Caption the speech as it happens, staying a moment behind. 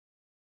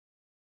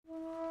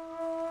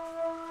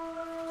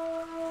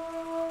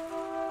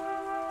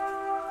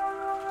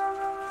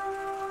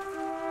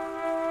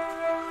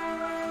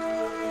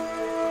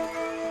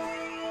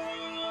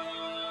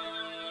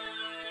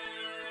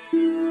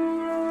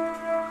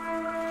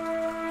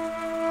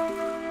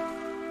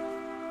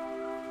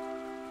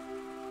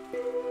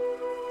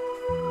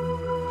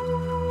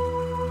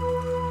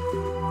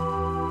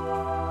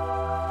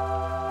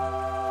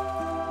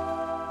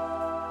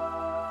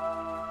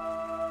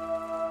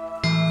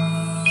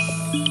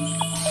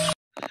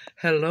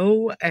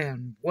Hello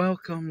and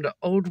welcome to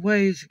Old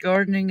Ways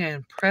Gardening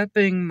and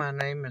Prepping. My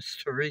name is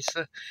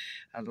Teresa.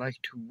 I'd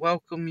like to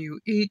welcome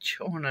you each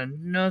on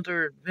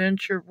another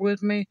adventure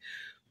with me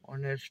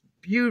on this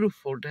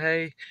beautiful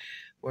day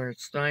where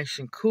it's nice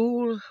and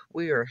cool.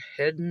 We are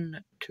heading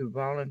to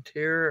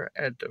volunteer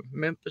at the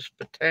Memphis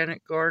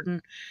Botanic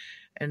Garden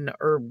and the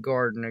herb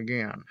garden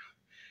again.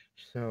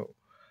 So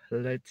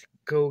let's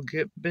go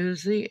get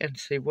busy and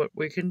see what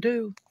we can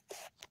do.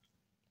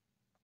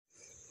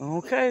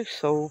 Okay,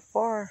 so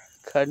far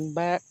cutting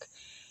back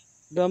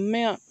the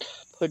mint,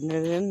 putting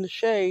it in the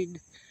shade.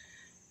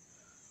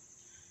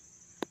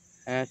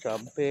 That's a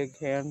big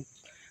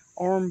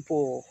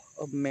armful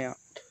of mint.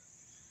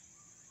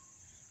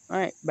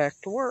 Alright, back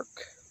to work.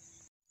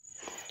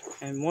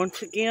 And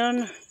once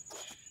again,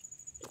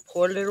 the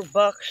poor little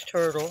box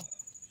turtle,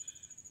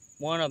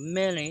 one of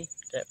many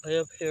that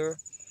live here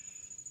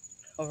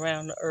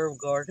around the herb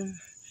garden,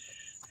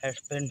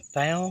 has been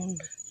found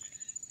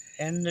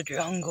in the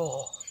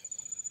jungle.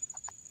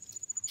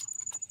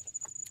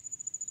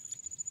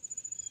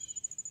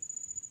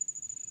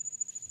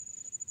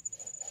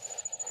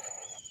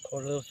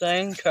 Poor little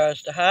thing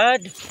tries to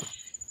hide,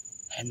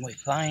 and we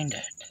find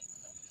it.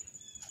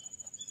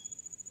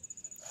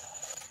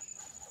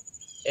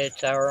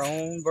 It's our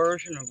own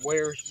version of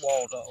Where's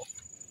Waldo?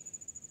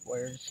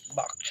 Where's the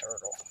box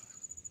turtle?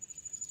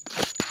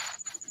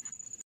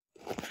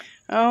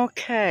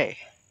 Okay,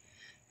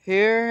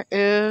 here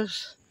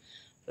is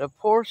the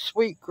poor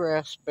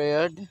sweetgrass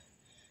bed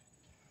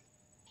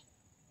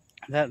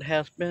that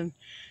has been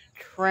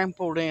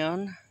trampled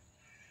in,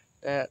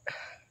 that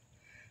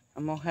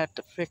I'm gonna have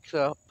to fix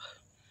up.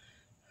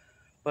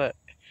 But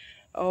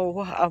oh,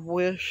 I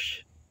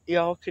wish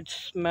y'all could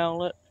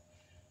smell it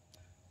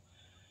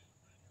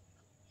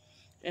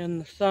in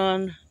the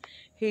sun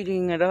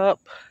heating it up,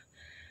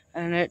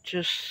 and it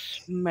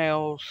just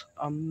smells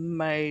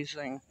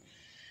amazing.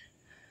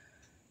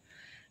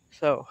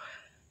 So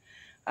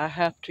I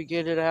have to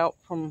get it out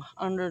from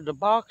under the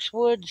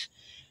boxwoods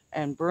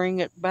and bring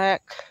it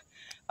back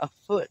a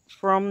foot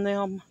from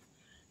them.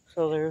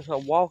 So there's a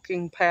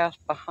walking path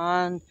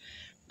behind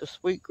the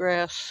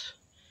sweetgrass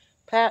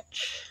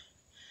patch,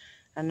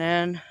 and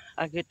then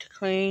I get to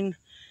clean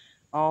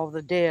all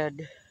the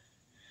dead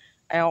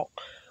out,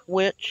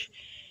 which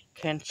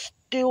can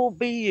still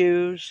be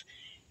used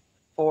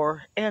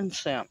for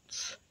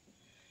incense.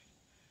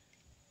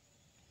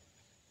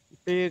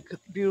 Big,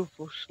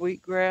 beautiful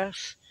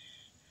sweetgrass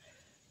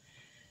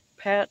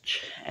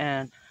patch,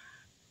 and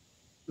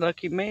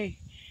lucky me,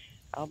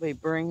 I'll be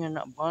bringing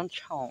a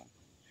bunch home.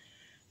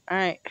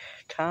 Alright,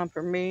 time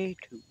for me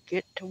to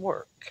get to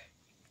work.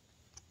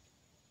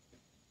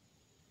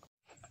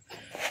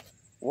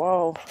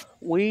 While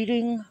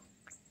weeding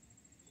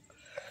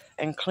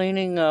and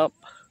cleaning up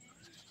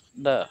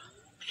the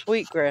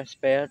sweetgrass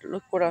bed,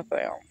 look what I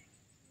found.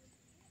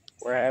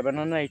 We're having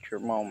a nature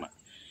moment.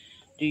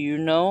 Do you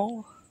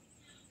know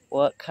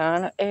what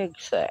kind of egg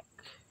sac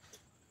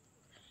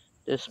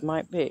this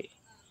might be?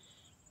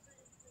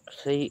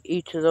 See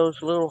each of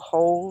those little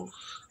holes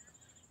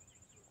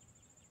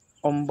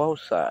on both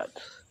sides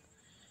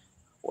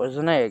was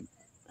an egg.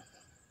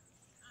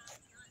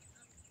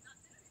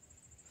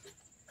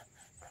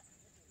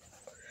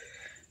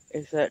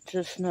 Is that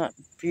just not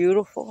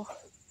beautiful?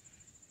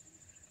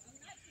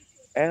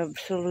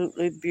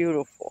 Absolutely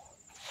beautiful.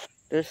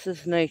 This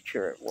is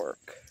nature at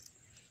work.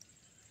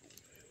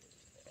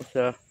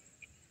 It's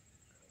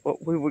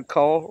what we would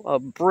call a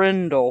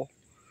brindle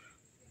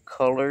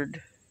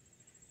colored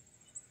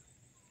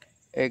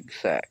egg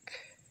sac.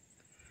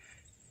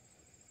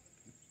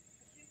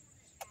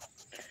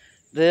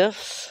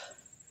 This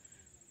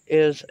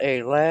is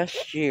a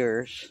last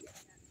year's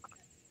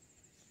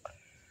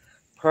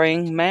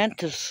praying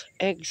mantis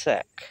egg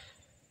sac.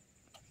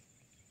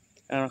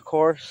 And of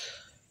course,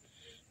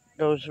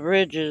 those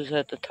ridges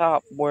at the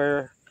top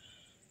where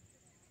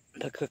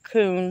the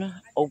cocoon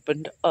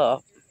opened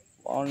up,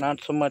 well,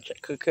 not so much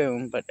a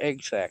cocoon, but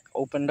egg sac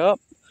opened up,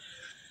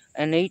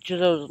 and each of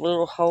those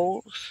little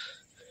holes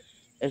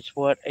is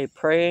what a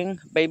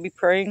baby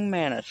praying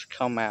mantis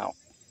come out.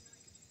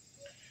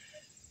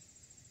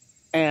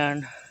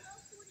 And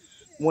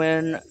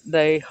when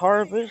they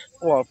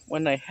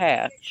when they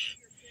hatch,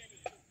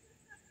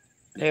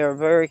 they are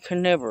very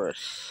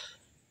carnivorous.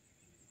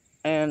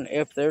 And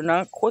if they're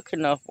not quick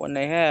enough when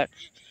they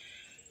hatch,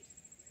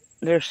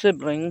 their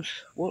siblings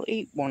will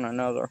eat one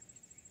another.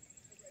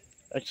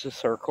 It's the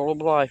circle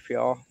of life,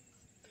 y'all.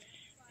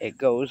 It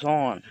goes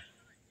on.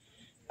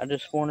 I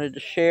just wanted to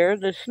share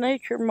this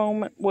nature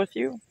moment with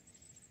you.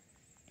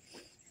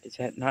 Is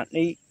that not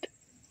neat?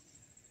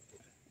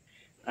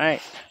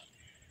 Alright.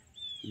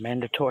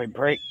 Mandatory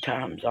break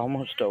time's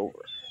almost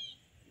over.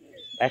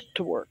 Back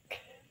to work.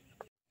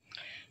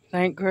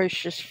 Thank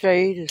gracious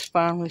shade is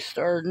finally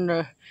starting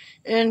to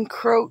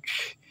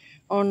encroach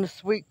on the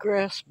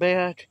sweetgrass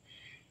bed.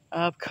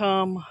 I've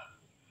come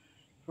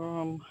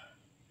from,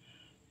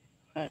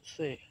 let's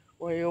see,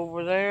 way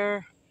over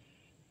there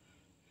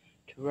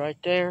to right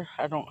there.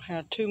 I don't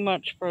have too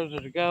much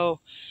further to go.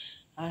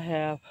 I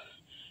have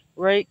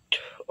raked,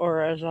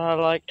 or as I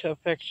like to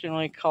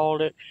affectionately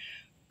call it,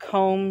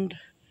 combed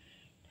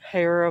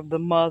hair of the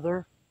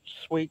mother,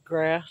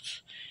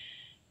 sweetgrass.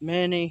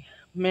 Many,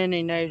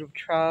 many native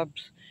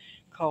tribes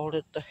called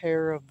it the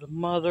hair of the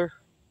mother,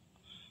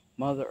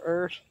 Mother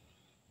Earth.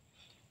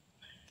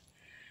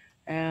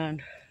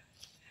 And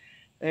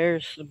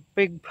there's the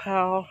big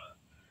pile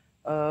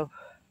of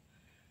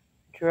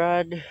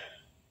dried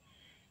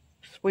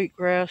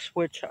sweetgrass,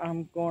 which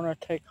I'm going to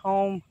take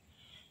home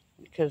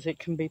because it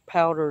can be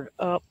powdered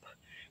up.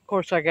 Of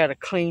course, I got to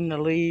clean the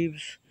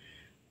leaves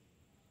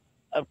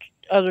of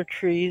other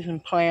trees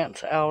and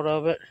plants out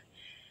of it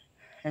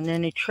and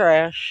any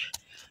trash,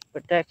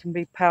 but that can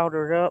be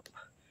powdered up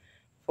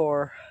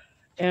for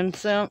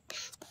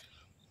incense.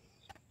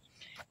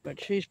 But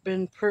she's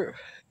been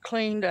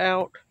cleaned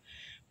out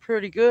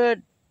pretty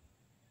good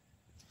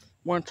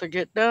once I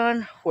get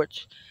done,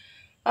 which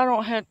I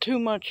don't have too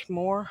much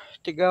more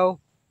to go.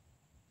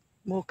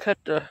 We'll cut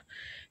the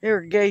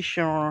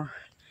irrigation on her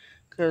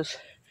because,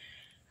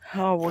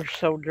 oh, we're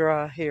so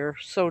dry here,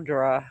 so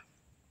dry.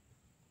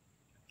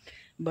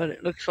 But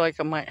it looks like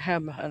I might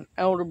have an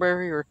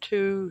elderberry or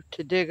two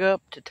to dig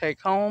up to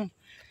take home,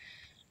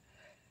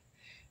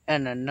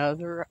 and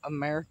another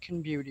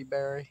American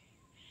beautyberry.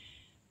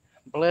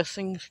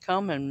 Blessings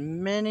come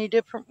in many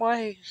different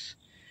ways.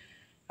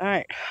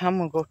 Alright, I'm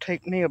going to go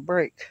take me a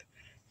break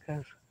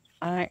because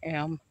I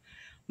am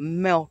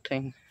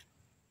melting.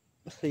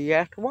 See you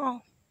after a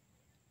while.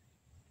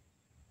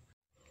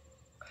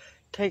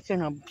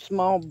 Taking a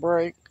small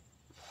break,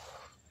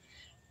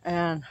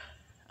 and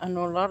I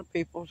know a lot of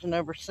people's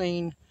never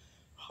seen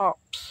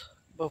hops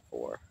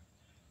before.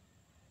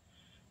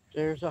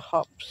 There's a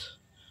hops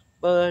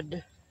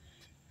bud.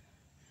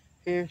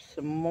 Here's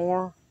some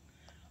more.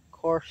 Of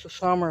course, the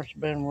summer's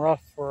been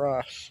rough for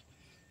us.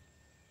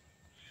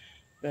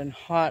 Been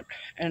hot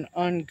and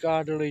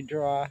ungodly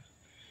dry.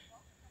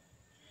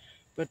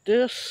 But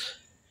this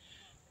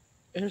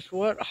is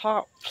what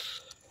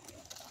hops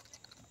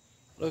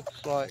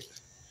looks like.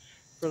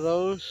 For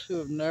those who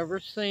have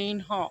never seen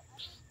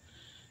hops.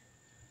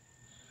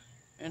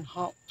 And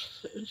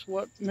hops is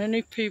what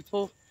many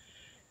people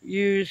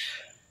use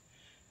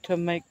to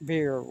make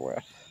beer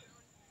with.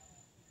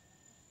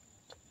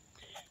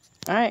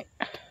 Alright,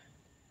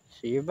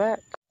 see you back.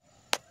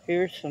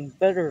 Here's some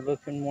better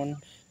looking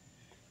ones.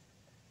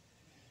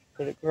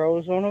 But it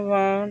grows on a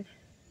vine,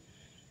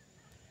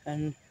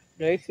 and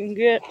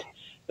the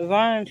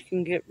vines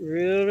can get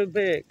really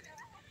big.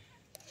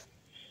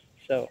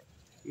 So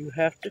you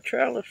have to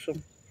trellis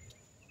them.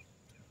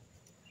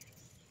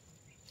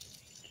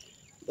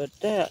 But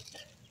that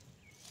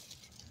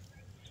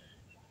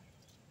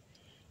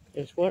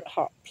is what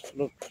hops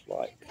looks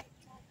like.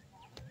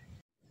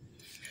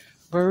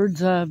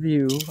 Bird's eye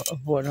view of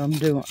what I'm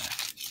doing.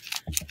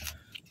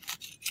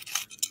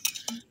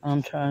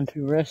 I'm trying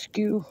to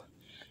rescue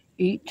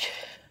each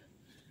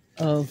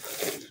of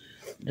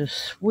the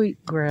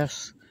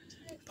sweetgrass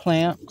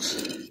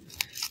plants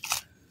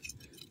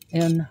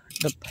in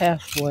the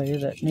pathway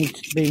that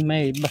needs to be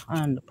made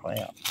behind the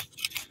plant.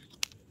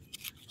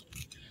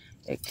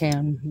 It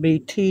can be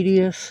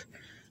tedious,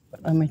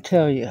 but let me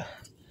tell you,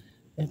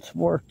 it's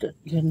worth it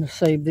getting to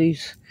save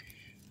these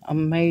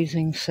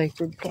amazing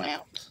sacred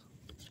plants.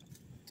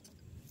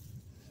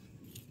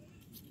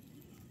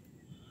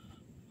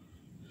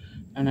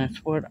 And that's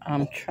what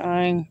I'm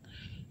trying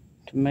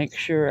to make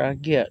sure I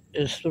get,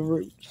 is the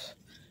roots.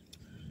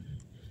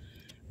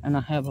 And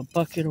I have a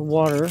bucket of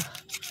water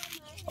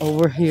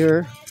over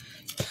here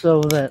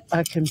so that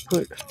I can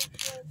put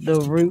the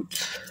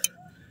roots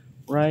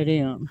right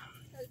in.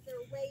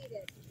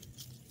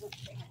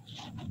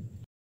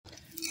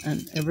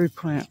 And every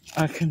plant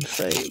I can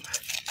save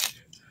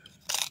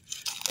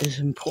is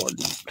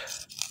important.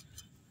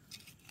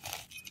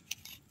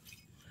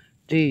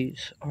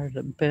 These are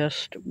the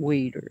best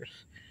weeders.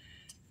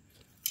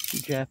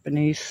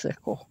 Japanese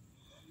sickle.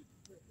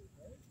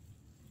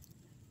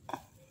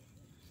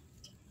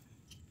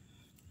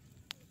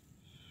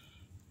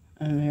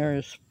 And there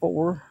is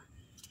 4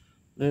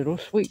 little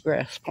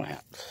sweetgrass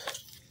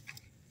plants.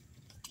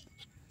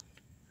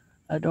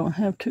 I don't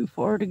have too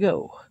far to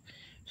go,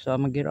 so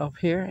I'm going to get off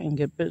here and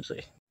get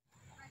busy.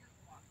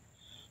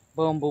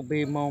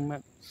 Bumblebee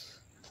moments.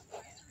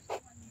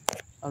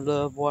 I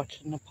love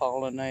watching the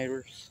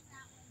pollinators.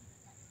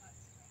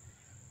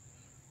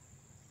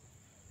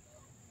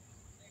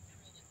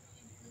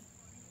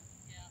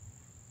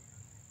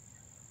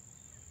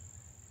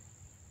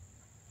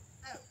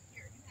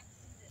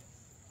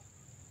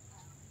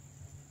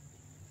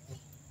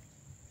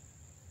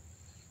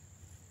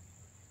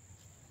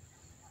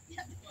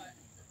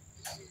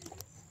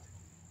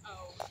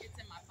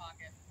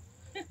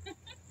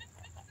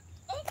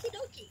 Okie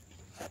dokie.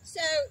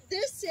 So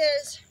this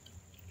is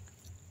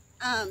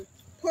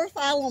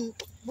Porphyllum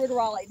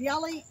ruderale. Do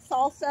y'all eat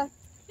salsa?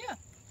 Yeah.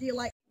 Do you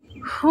like?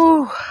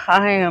 Whew,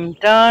 I am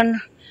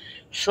done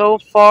so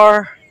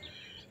far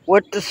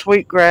with the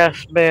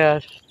sweetgrass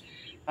bed.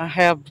 I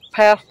have the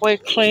pathway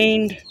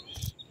cleaned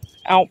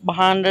out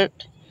behind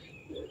it.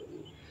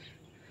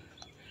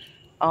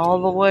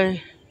 all the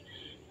way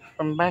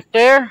from back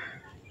there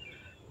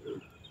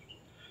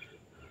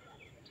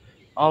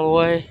all the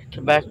way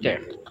to back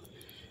there.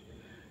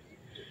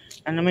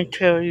 And let me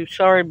tell you,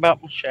 sorry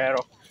about my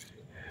shadow.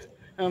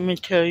 Let me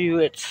tell you,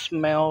 it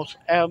smells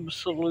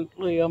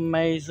absolutely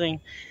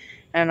amazing.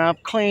 And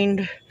I've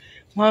cleaned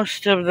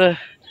most of the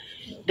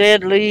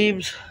dead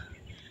leaves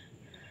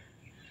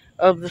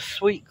of the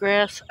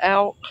sweetgrass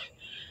out.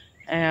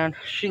 And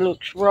she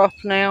looks rough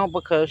now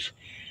because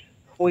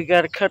we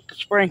got to cut the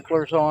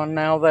sprinklers on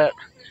now that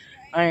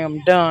I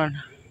am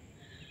done.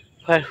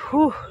 But,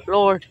 whew,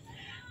 Lord,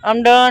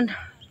 I'm done.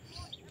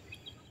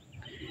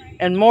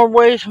 In more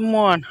ways than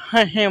one,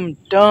 I am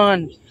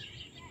done.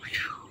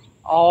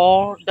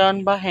 All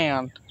done by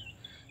hand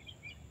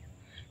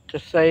to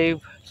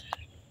save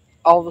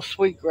all the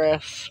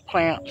sweetgrass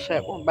plants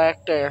that were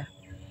back there.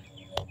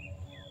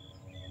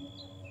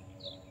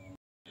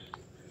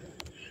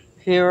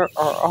 Here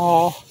are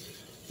all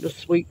the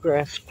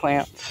sweetgrass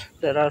plants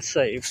that I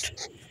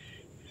saved.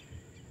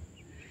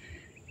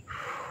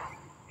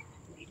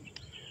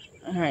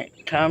 Alright,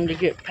 time to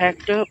get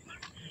packed up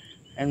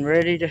and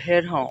ready to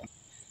head home.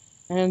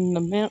 And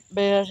the mint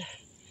bed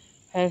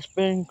has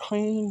been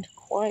cleaned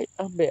quite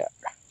a bit.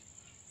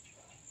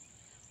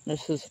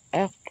 This is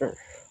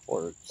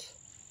afterwards.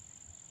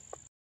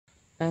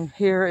 And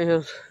here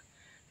is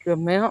the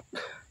mint,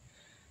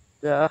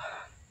 the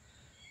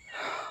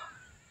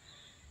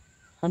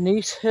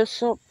anise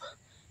hyssop,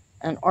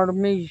 and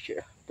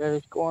artemisia that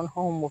is going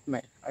home with me.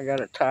 I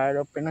got it tied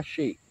up in a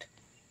sheet.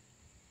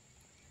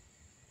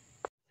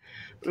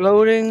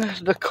 Loading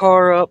the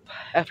car up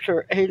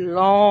after a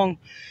long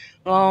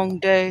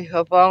day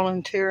of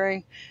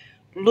volunteering.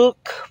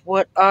 Look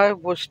what I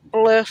was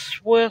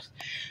blessed with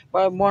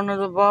by one of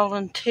the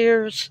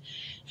volunteers.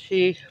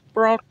 She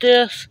brought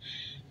this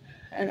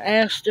and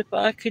asked if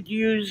I could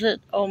use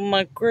it. Oh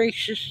my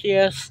gracious,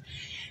 yes.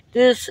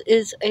 This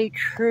is a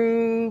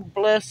true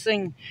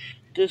blessing.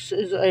 This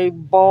is a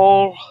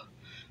ball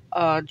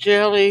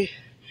jelly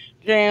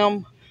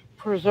jam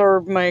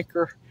preserve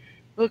maker.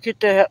 Look at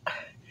that.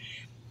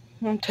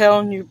 I'm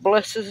telling you,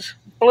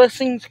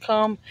 blessings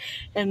come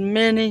in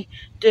many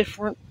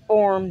different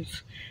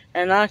forms,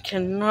 and I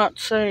cannot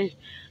say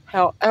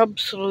how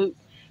absolute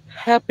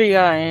happy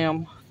I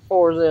am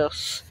for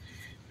this.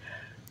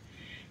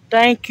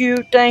 Thank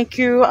you.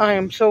 I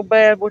am so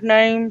bad with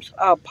names.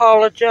 I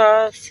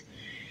apologize,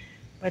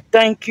 but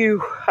thank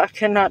you. I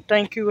cannot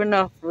thank you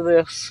enough for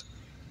this.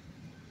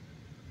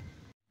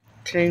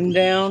 Came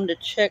down to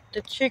check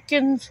the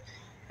chickens,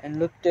 and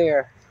look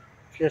there,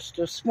 just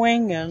a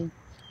swinging.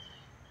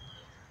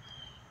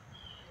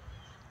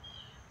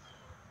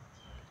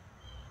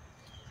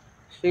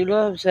 She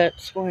loves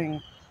that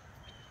swing.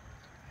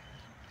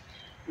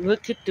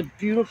 Look at the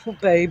beautiful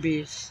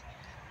babies.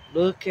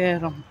 Look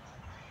at them.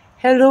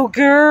 Hello,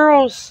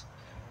 girls.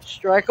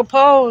 Strike a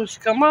pose.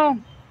 Come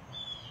on.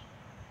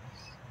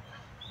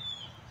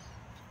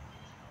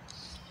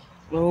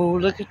 Oh,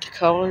 look at the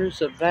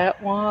colors of that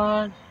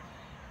one.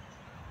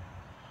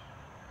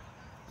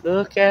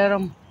 Look at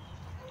them.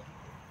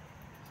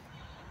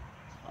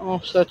 Oh,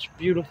 such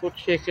beautiful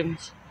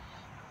chickens.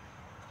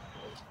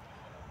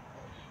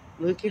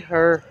 Look at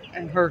her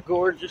and her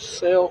gorgeous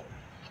self.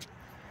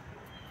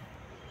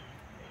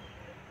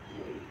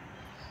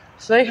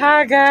 Say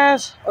hi,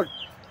 guys. Or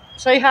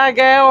say hi,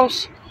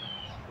 gals.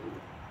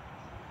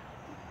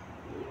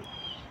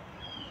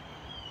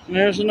 And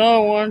there's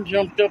another one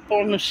jumped up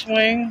on the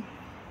swing.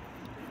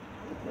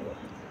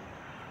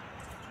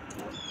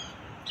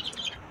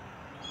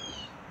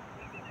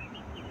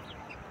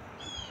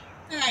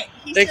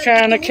 They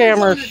kind of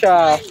camera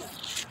shy.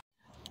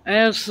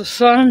 As the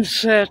sun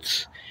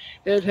sets,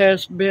 it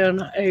has been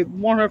a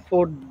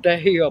wonderful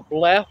day of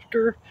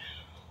laughter,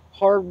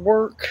 hard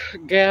work,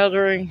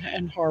 gathering,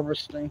 and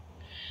harvesting.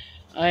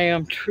 I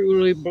am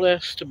truly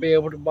blessed to be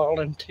able to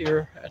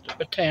volunteer at the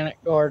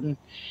Botanic Garden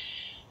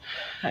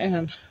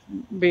and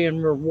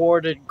being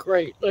rewarded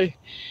greatly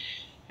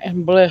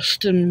and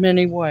blessed in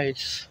many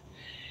ways.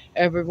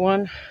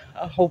 Everyone,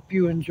 I hope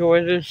you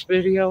enjoy this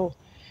video.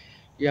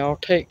 Y'all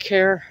take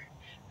care,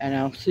 and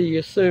I'll see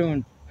you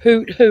soon.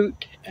 Hoot,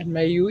 hoot, and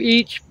may you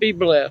each be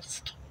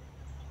blessed.